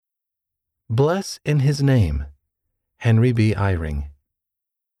Bless in His name. Henry B. Eyring.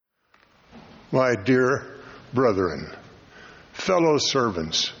 My dear brethren, fellow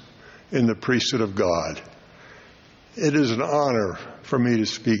servants in the priesthood of God, it is an honor for me to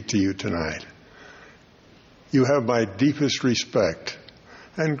speak to you tonight. You have my deepest respect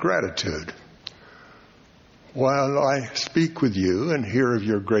and gratitude. While I speak with you and hear of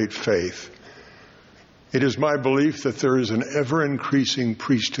your great faith, it is my belief that there is an ever-increasing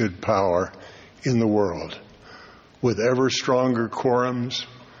priesthood power in the world, with ever stronger quorums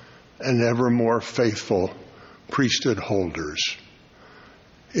and ever more faithful priesthood holders.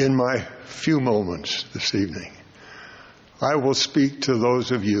 In my few moments this evening, I will speak to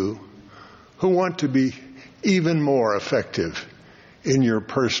those of you who want to be even more effective in your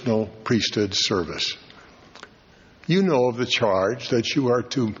personal priesthood service. You know of the charge that you are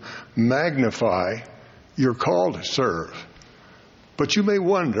to magnify your call to serve, but you may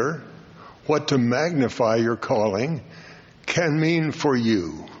wonder what to magnify your calling can mean for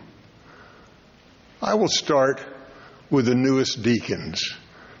you. I will start with the newest deacons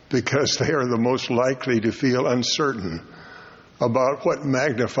because they are the most likely to feel uncertain about what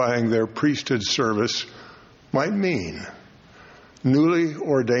magnifying their priesthood service might mean. Newly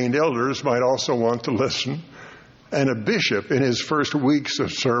ordained elders might also want to listen, and a bishop in his first weeks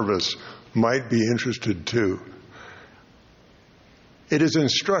of service might be interested too. It is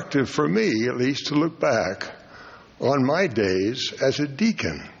instructive for me, at least, to look back on my days as a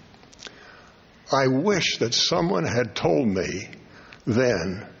deacon. I wish that someone had told me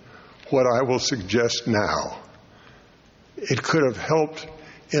then what I will suggest now. It could have helped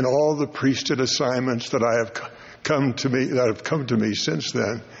in all the priesthood assignments that have come to me since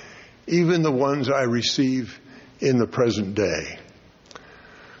then, even the ones I receive in the present day.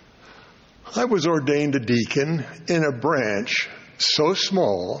 I was ordained a deacon in a branch so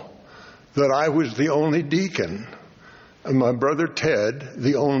small that I was the only deacon and my brother Ted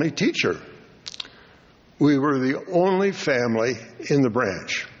the only teacher. We were the only family in the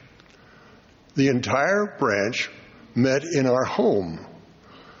branch. The entire branch met in our home.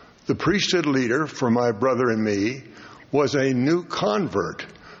 The priesthood leader for my brother and me was a new convert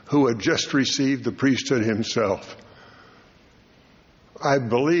who had just received the priesthood himself. I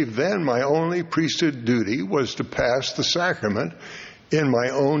believe then my only priesthood duty was to pass the sacrament in my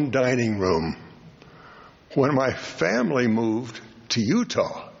own dining room. When my family moved to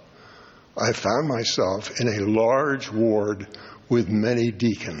Utah, I found myself in a large ward with many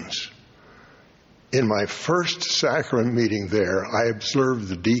deacons. In my first sacrament meeting there, I observed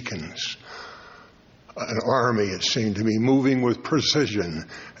the deacons, an army, it seemed to me, moving with precision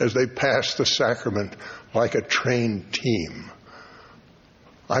as they passed the sacrament like a trained team.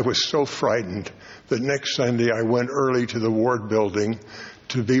 I was so frightened that next Sunday I went early to the ward building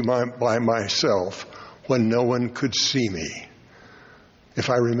to be by myself when no one could see me. If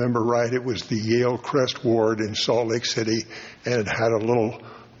I remember right, it was the Yale Crest Ward in Salt Lake City, and it had a little,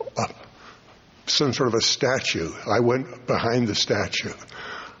 some sort of a statue. I went behind the statue.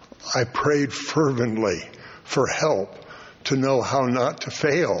 I prayed fervently for help to know how not to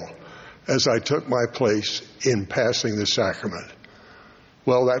fail as I took my place in passing the sacrament.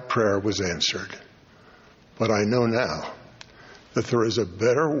 Well, that prayer was answered. But I know now that there is a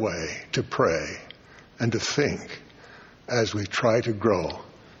better way to pray and to think as we try to grow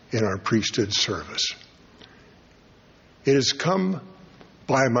in our priesthood service. It has come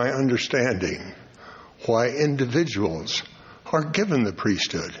by my understanding why individuals are given the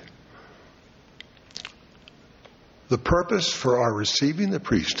priesthood. The purpose for our receiving the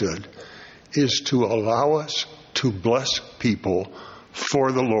priesthood is to allow us to bless people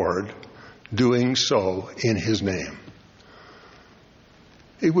for the Lord, doing so in His name.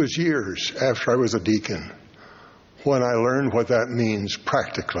 It was years after I was a deacon when I learned what that means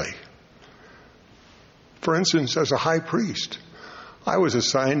practically. For instance, as a high priest, I was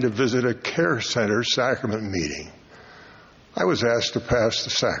assigned to visit a care center sacrament meeting. I was asked to pass the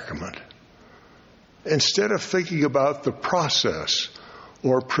sacrament. Instead of thinking about the process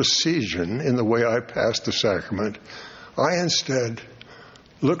or precision in the way I passed the sacrament, I instead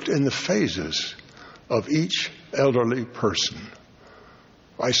looked in the phases of each elderly person.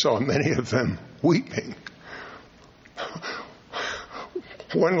 I saw many of them weeping.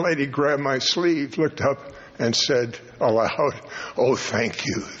 One lady grabbed my sleeve, looked up, and said aloud, "Oh, thank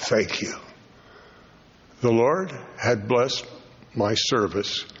you, thank you." The Lord had blessed my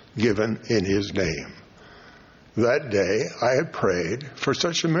service given in His name. That day, I had prayed for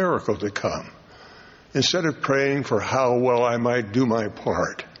such a miracle to come. Instead of praying for how well I might do my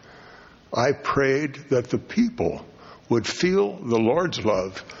part, I prayed that the people would feel the Lord's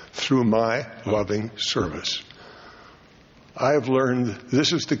love through my loving service. I have learned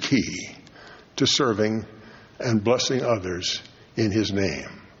this is the key to serving and blessing others in His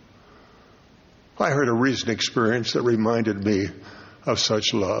name. I heard a recent experience that reminded me of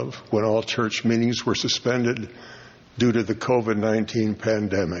such love when all church meetings were suspended due to the COVID-19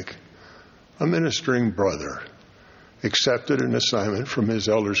 pandemic. A ministering brother accepted an assignment from his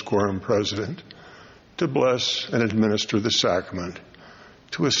elders quorum president to bless and administer the sacrament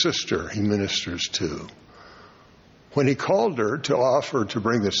to a sister he ministers to. When he called her to offer to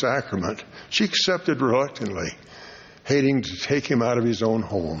bring the sacrament, she accepted reluctantly, hating to take him out of his own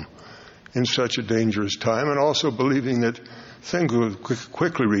home in such a dangerous time, and also believing that things would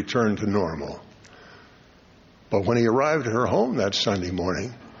quickly return to normal. But when he arrived at her home that Sunday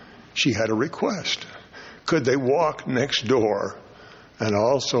morning, she had a request. Could they walk next door and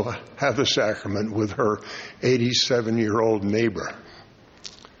also have the sacrament with her 87-year-old neighbor?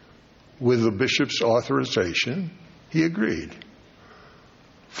 With the bishop's authorization, he agreed.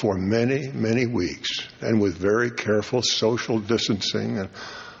 For many, many weeks, and with very careful social distancing and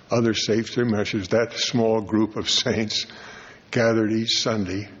other safety measures, that small group of saints gathered each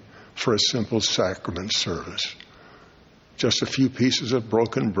Sunday for a simple sacrament service. Just a few pieces of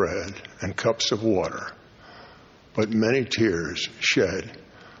broken bread and cups of water, but many tears shed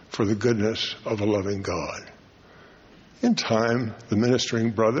for the goodness of a loving God. In time, the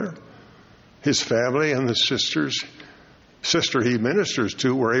ministering brother, his family, and the sister he ministers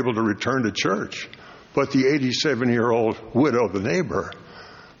to were able to return to church, but the 87-year-old widow, the neighbor,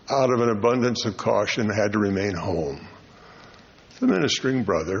 out of an abundance of caution, had to remain home. The ministering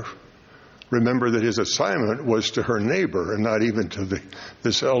brother remembered that his assignment was to her neighbor and not even to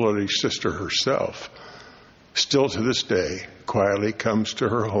this elderly sister herself. Still to this day, quietly comes to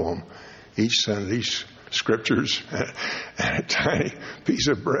her home each Sunday, scriptures and a tiny piece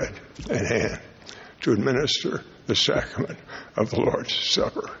of bread in hand to administer the sacrament of the Lord's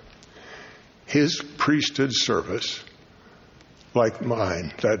Supper. His priesthood service, like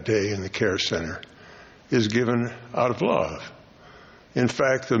mine that day in the care center, is given out of love. In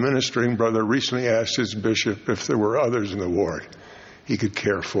fact, the ministering brother recently asked his bishop if there were others in the ward he could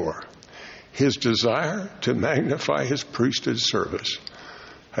care for. His desire to magnify his priesthood service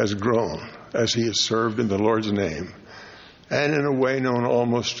has grown as he has served in the Lord's name and in a way known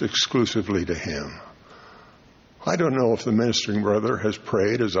almost exclusively to him. I don't know if the ministering brother has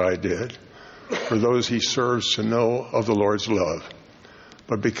prayed as I did for those he serves to know of the Lord's love,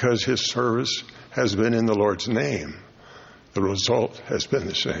 but because his service has been in the Lord's name, the result has been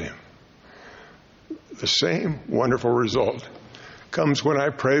the same. The same wonderful result comes when I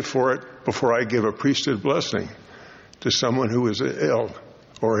pray for it before I give a priesthood blessing to someone who is ill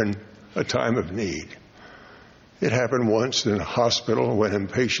or in a time of need. It happened once in a hospital when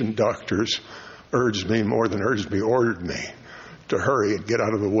impatient doctors ordered me to hurry and get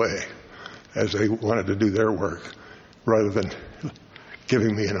out of the way as they wanted to do their work rather than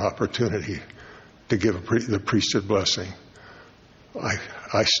giving me an opportunity to give the priesthood blessing.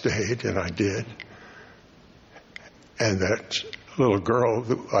 I stayed, and I did. And that little girl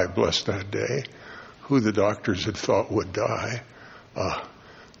that I blessed that day, who the doctors had thought would die,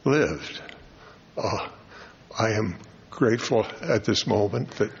 lived. I am grateful at this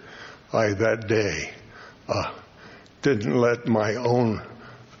moment that I, that day, didn't let my own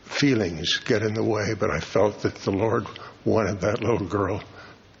feelings get in the way, but I felt that the Lord wanted that little girl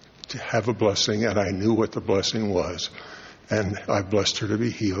to have a blessing, and I knew what the blessing was. And I blessed her to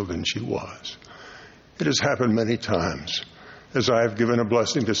be healed, and she was. It has happened many times as I have given a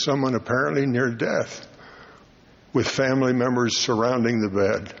blessing to someone apparently near death, with family members surrounding the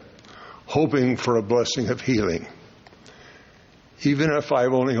bed, hoping for a blessing of healing. Even if I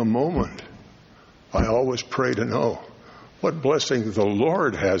have only a moment, I always pray to know what blessing the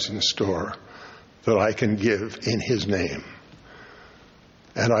Lord has in store that I can give in His name.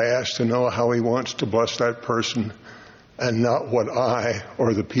 And I ask to know how He wants to bless that person and not what I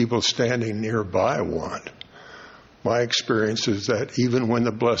or the people standing nearby want. My experience is that even when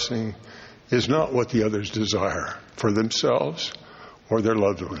the blessing is not what the others desire for themselves or their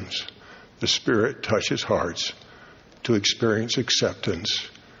loved ones, the Spirit touches hearts to experience acceptance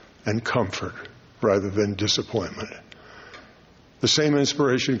and comfort rather than disappointment. The same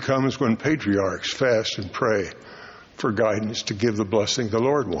inspiration comes when patriarchs fast and pray for guidance to give the blessing the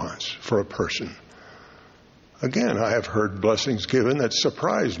Lord wants for a person. Again, I have heard blessings given that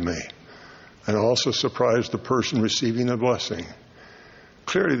surprised me and also surprised the person receiving the blessing.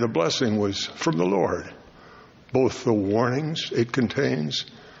 Clearly, the blessing was from the Lord, both the warnings it contains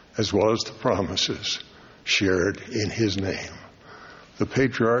as well as the promises shared in his name. The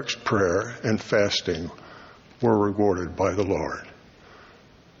patriarch's prayer and fasting were rewarded by the Lord.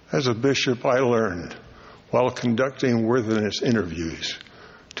 As a bishop, I learned, while conducting worthiness interviews,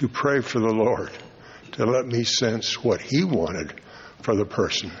 to pray for the Lord to let me sense what he wanted for the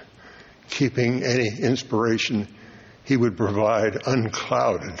person, keeping any inspiration he would provide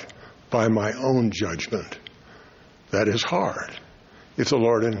unclouded by my own judgment. That is hard. If the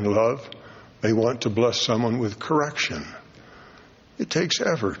Lord in love may want to bless someone with correction, it takes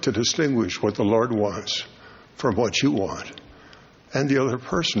effort to distinguish what the Lord wants from what you want and the other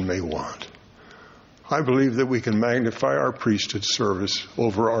person may want. I believe that we can magnify our priesthood service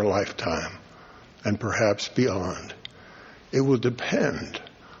over our lifetime and perhaps beyond. It will depend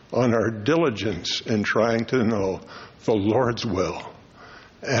on our diligence in trying to know the Lord's will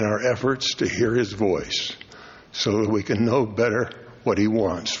and our efforts to hear his voice so that we can know better what he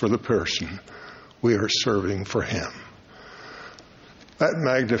wants for the person we are serving for him. That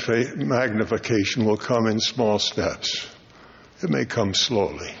magnification will come in small steps. It may come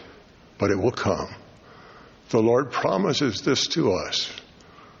slowly, but it will come. The Lord promises this to us.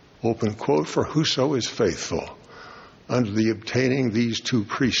 Open quote, "For whoso is faithful unto the obtaining these two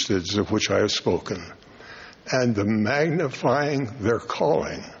priesthoods of which I have spoken, and the magnifying their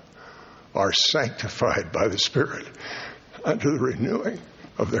calling, are sanctified by the Spirit unto the renewing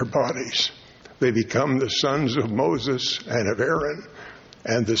of their bodies. They become the sons of Moses and of Aaron,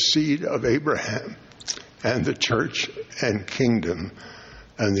 and the seed of Abraham, and the church and kingdom,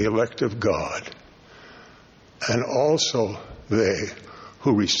 and the elect of God. And also they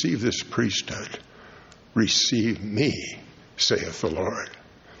who receive this priesthood receive me, saith the Lord.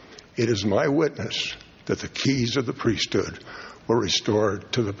 It is my witness that the keys of the priesthood were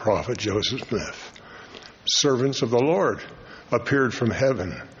restored to the prophet Joseph Smith. Servants of the Lord appeared from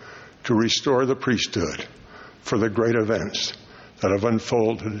heaven to restore the priesthood for the great events that have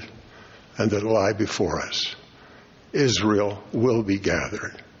unfolded and that lie before us. Israel will be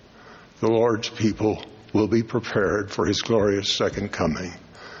gathered. The Lord's people will be prepared for his glorious second coming.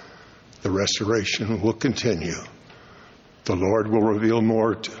 The restoration will continue. The Lord will reveal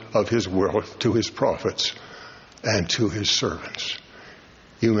more of his will to his prophets and to his servants.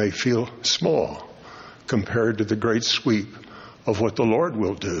 You may feel small compared to the great sweep of what the Lord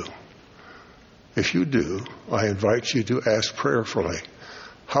will do. If you do, I invite you to ask prayerfully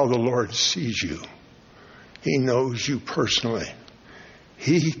how the Lord sees you. He knows you personally.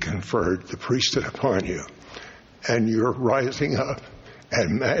 He conferred the priesthood upon you, and your rising up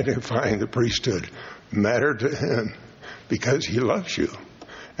and magnifying the priesthood matter to him because he loves you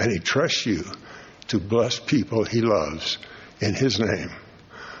and he trusts you to bless people he loves in his name.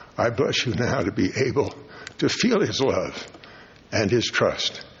 I bless you now to be able to feel his love and his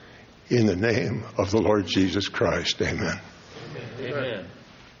trust in the name of the Lord Jesus Christ. Amen. Amen.